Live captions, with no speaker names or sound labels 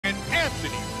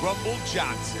Anthony "Rumble"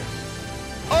 Johnson.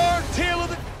 Our tale of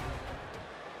the...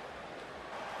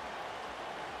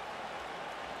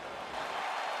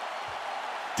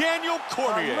 Daniel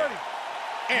Cormier.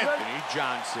 Anthony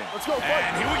Johnson. Let's go, fight.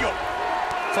 And here we go.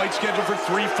 Fight scheduled for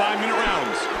 3 5-minute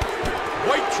rounds.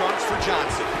 White trunks for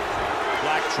Johnson.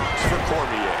 Black trunks for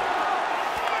Cormier.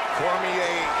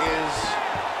 Cormier is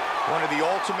one of the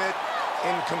ultimate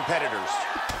in competitors.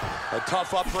 A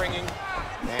tough upbringing,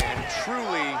 and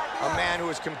truly a man who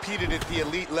has competed at the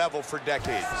elite level for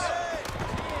decades.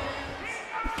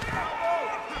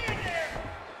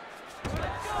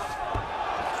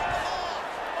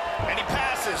 And he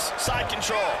passes, side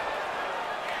control.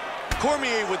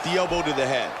 Cormier with the elbow to the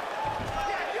head.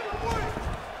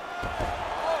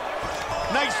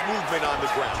 Nice movement on the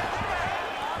ground.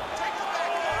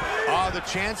 The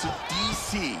chance of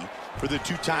DC for the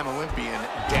 2-time Olympian,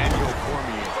 Daniel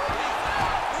Cormier.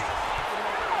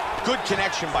 Good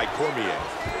connection by Cormier.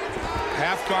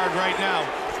 Half guard right now.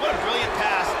 What a brilliant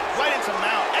pass, right into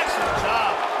mount. Excellent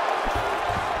job.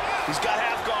 He's got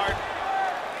half guard.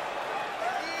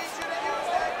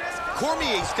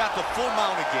 Cormier's got the full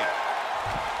mount again.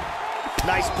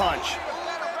 Nice punch.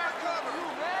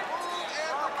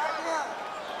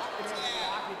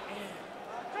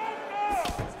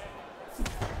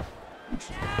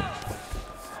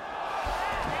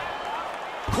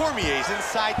 Cormier's in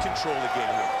side control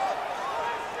again here.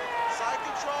 Side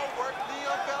control, work knee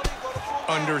on belly, go to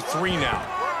full. Under 3 now.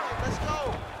 Let's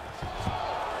go.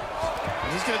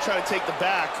 He's gonna try to take the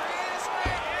back.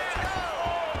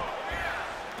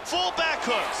 Full back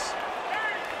hooks.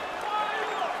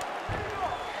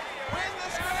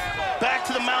 Back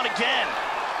to the mount again.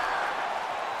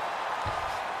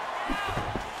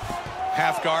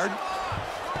 Half guard.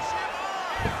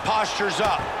 Postures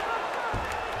up.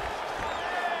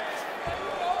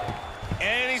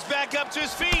 And he's back up to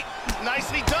his feet.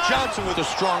 Nicely done. Johnson with a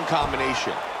strong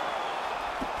combination.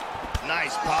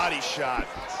 Nice body shot.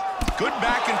 Good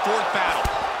back and forth battle.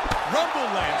 Rumble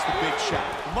lands the big shot,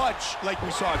 much like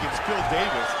we saw against Phil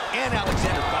Davis and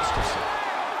Alexander Gustafsson.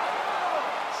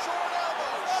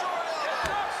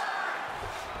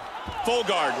 Full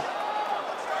guard.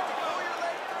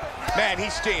 Man,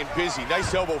 he's staying busy.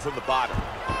 Nice elbow from the bottom.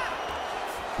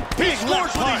 He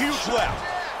scores with a huge left.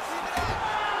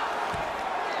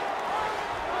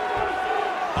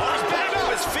 Oh, he's back to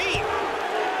his feet.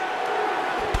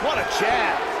 What a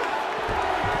jab.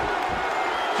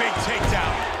 Big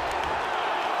takedown.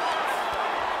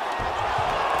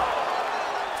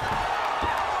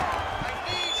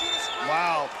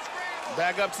 Wow.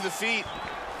 Back up to the feet.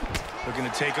 They're going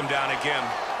to take him down again.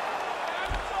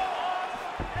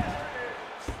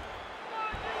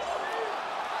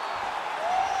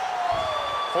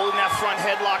 Holding that front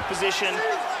headlock position.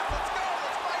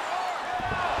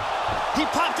 He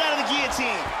popped out of the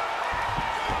guillotine.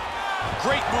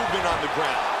 Great movement on the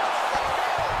ground.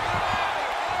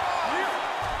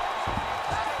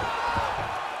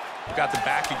 Got the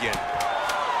back again.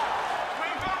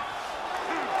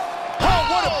 Oh,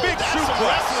 what a big That's some suplex.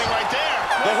 wrestling right there.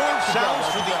 The horn sounds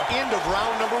for the end of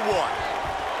round number 1.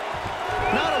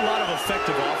 Not a lot of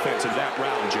effective offense in that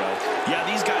round, Joe. Yeah,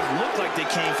 these guys look like they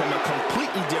came from a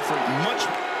completely different, much...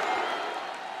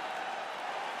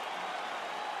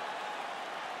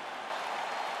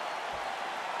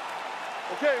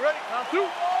 Okay, ready? Round 2.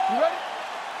 You ready?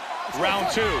 Round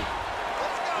 2.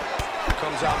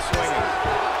 Comes out swinging.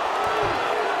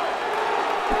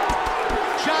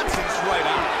 Johnson's right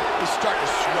on. He's starting to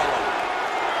swell up.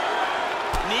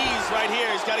 Knees right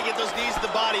here. He's got to get those knees to the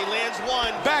body. Lands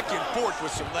one. Back and forth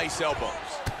with some nice elbows.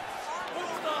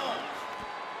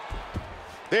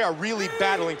 They are really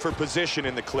battling for position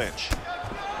in the clinch.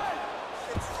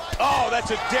 Oh,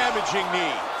 that's a damaging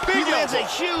knee. Big He lands elbow. a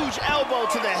huge elbow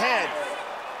to the head.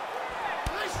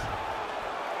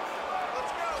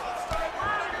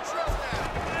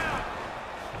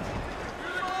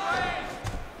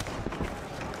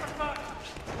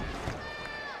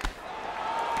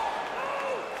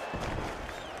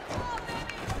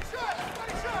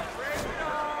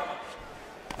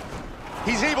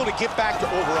 He's able to get back to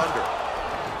over-under.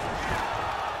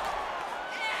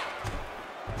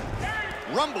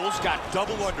 Rumble's got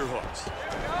double underhooks.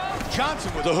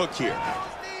 Johnson with a hook here.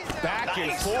 Back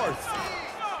and forth.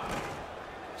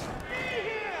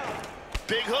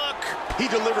 Big hook. He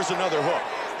delivers another hook.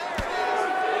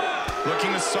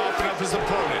 Looking to soften up his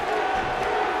opponent.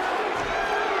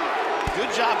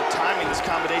 Good job of timing this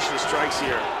combination of strikes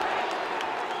here.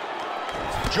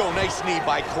 Joe, nice knee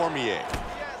by Cormier.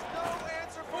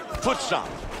 Foot stomp.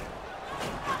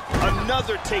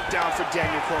 Another takedown for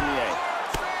Daniel Cormier.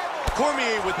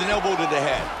 Cormier with an elbow to the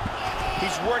head.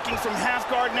 He's working from half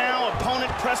guard now.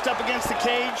 Opponent pressed up against the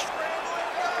cage.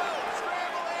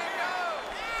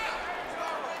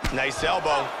 Nice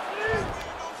elbow.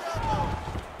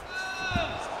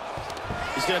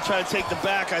 He's going to try to take the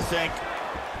back, I think.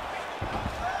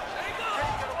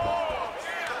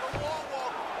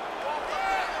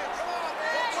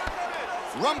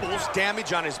 Rumble's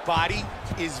damage on his body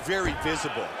is very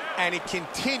visible, and it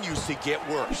continues to get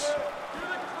worse.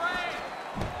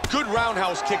 Good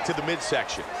roundhouse kick to the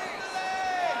midsection.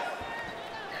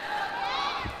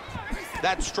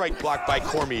 That strike blocked by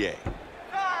Cormier.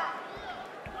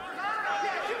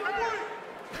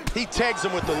 He tags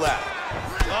him with the left.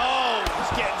 Oh,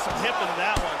 he's getting some hip into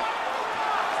that one.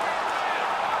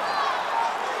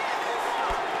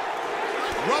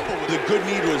 Rumble with a good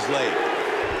knee to his leg.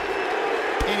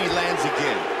 And he lands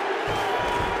again.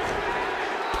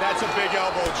 That's a big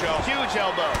elbow, Joe. Huge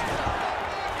elbow.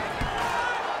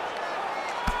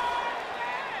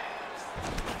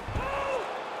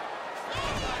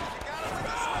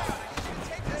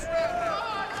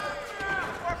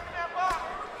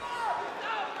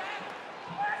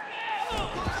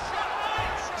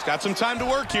 He's got some time to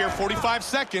work here, 45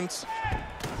 seconds.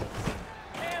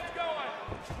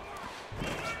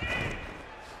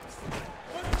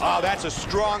 Oh, that's a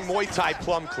strong Muay Thai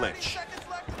plum clinch.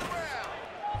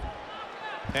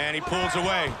 And he pulls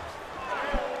away.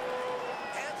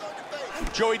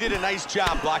 Joey did a nice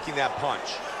job blocking that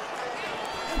punch.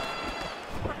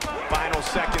 Final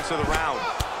seconds of the round.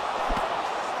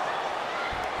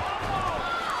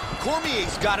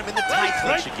 Cormier's got him in the tight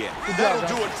clinch again. That'll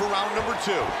do it for round number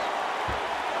 2.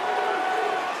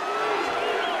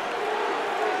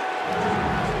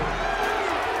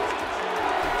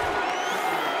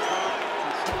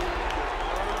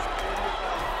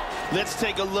 Let's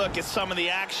take a look at some of the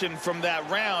action from that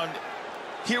round.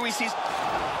 Here we see...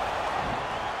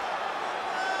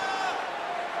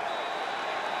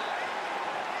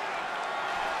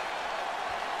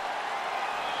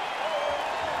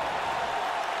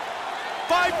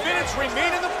 Five minutes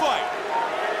remain in the fight.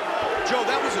 Joe,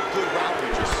 that was a good round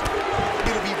we just saw.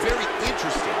 It'll be very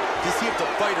interesting to see if the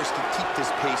fighters can keep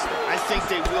this pace though. I think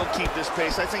they will keep this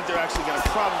pace. I think they're actually going to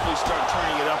probably start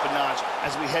turning it up a notch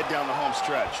as we head down the home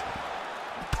stretch.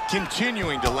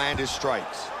 Continuing to land his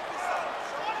strikes.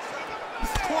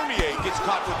 Cormier gets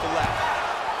caught with the left.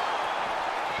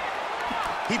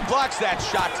 He blocks that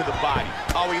shot to the body.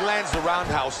 Oh, he lands the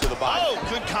roundhouse to the body. Oh,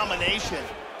 good combination.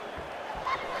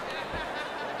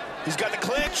 He's got the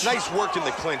clinch. Nice work in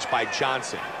the clinch by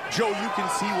Johnson. Joe, you can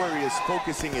see where he is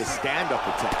focusing his stand-up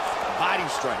attack. Body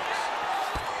strikes.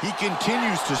 He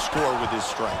continues to score with his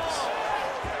strikes.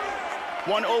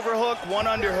 One overhook, one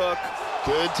underhook.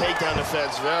 Good takedown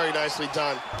defense. Very nicely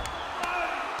done.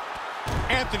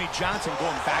 Anthony Johnson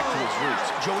going back to his roots.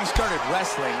 Joey started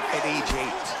wrestling at age 8.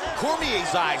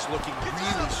 Cormier's eyes looking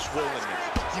really swollen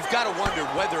now. You've got to wonder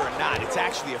whether or not it's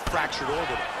actually a fractured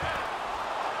orbital.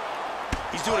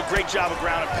 He's doing a great job of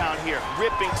ground and pound here.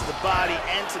 Ripping to the body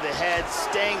and to the head,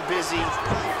 staying busy.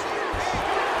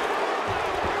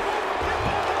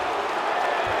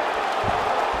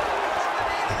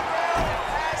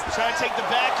 Trying to take the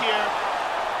back here.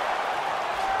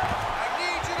 I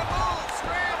need you to move,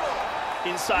 scramble.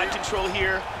 Inside control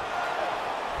here.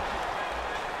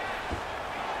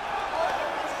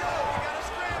 Let's go, we gotta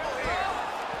scramble here.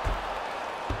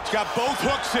 He's got both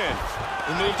hooks in.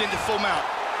 He moved into full mount.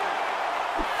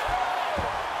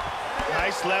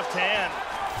 Nice left hand.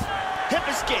 Hip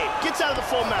escape, gets out of the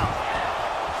full mount.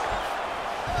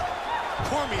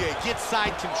 Cormier gets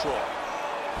side control.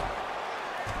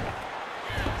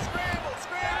 Scramble,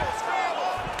 scramble,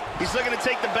 scramble. He's looking to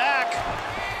take the back.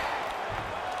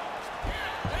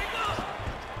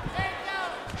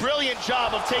 Brilliant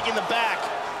job of taking the back.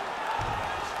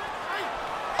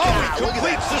 Oh, he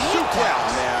completes the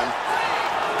suplex. Man.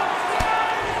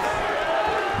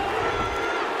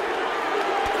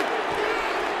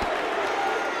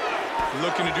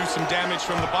 Looking to do some damage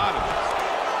from the bottom.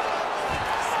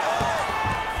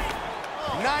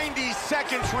 90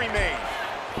 seconds remain.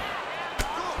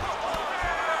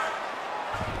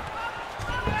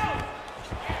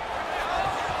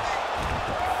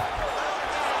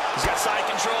 He's got side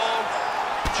control.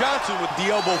 Johnson with the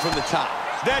elbow from the top.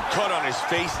 That cut on his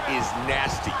face is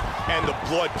nasty, and the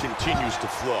blood continues to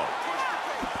flow.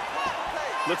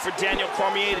 Look for Daniel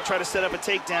Cormier to try to set up a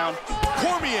takedown.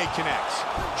 Cormier connects.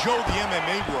 Joe, the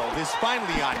MMA world is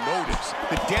finally on notice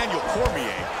that Daniel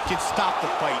Cormier can stop the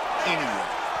fight anywhere.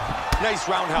 Nice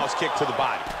roundhouse kick to the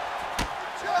body.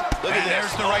 Look at And this.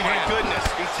 there's the right hand. Oh, my goodness.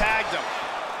 He tagged him.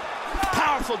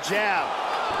 Powerful jab.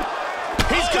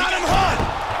 He's got him hooked.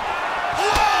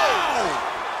 Whoa!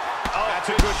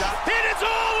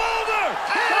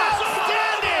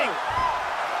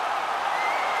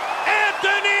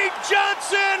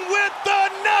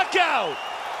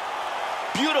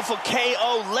 Beautiful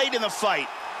KO late in the fight.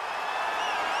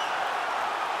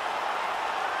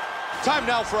 Time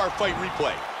now for our fight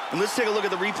replay. And let's take a look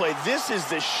at the replay. This is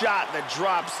the shot that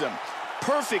drops him.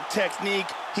 Perfect technique.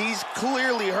 He's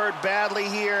clearly hurt badly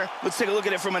here. Let's take a look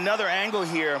at it from another angle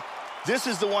here. This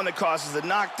is the one that causes the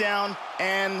knockdown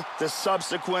and the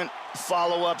subsequent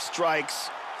follow-up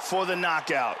strikes for the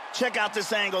knockout. Check out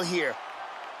this angle here.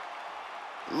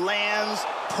 Lands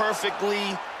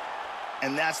perfectly,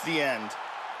 and that's the end.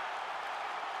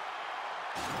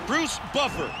 Bruce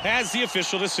Buffer has the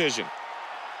official decision.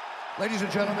 Ladies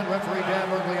and gentlemen, referee Dan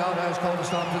Mergliotta has called a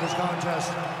stop to this contest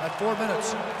at 4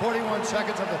 minutes, 41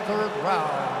 seconds of the third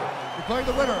round. Declaring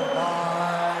the winner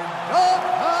by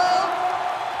knockout,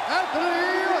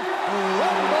 Anthony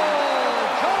Johnson.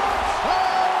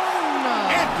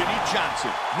 Anthony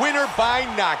Johnson, winner by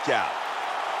knockout.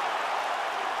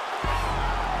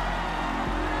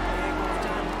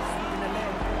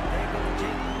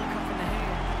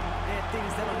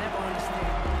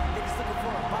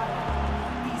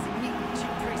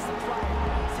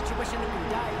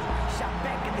 Shot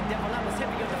back at the devil, I was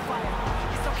heavy on the fire.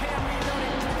 It's okay, I'm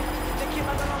reloading. They keep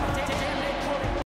my gun on my day.